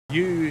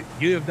you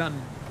have done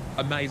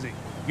amazing.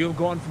 You have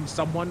gone from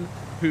someone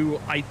who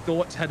I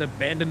thought had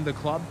abandoned the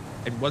club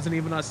and wasn't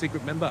even our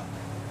secret member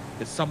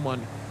to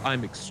someone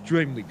I'm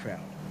extremely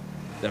proud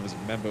that was a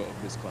member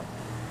of this club.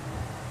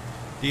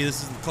 D,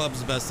 this is the club's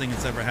the best thing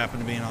that's ever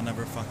happened to me, and I'll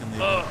never fucking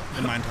leave it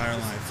in my entire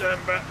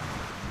life.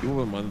 You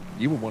were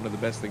one of the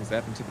best things that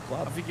happened to the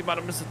club. I think you might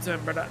have missed a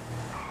turn, brother.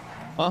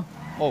 Huh?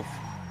 Oh.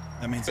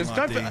 That means a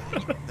lot, D.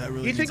 That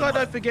really you think I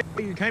don't forget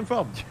where you came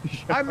from?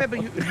 I remember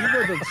you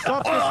were the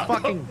softest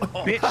fucking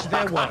bitch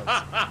there was.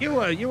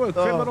 You were a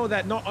criminal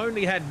that not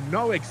only had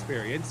no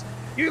experience,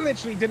 you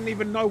literally didn't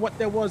even know what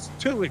there was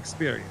to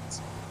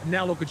experience. And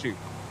now look at you.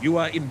 You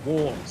are in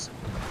wars.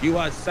 You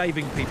are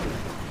saving people.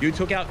 You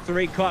took out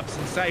 3 cops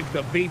and saved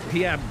the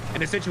VPM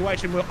in a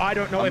situation where I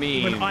don't know if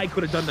even I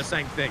could have done the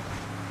same thing.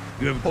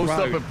 You have post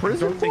up in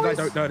prison, I don't think I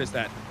don't notice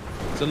that.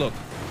 So look,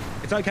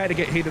 it's okay to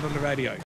get heated on the radio.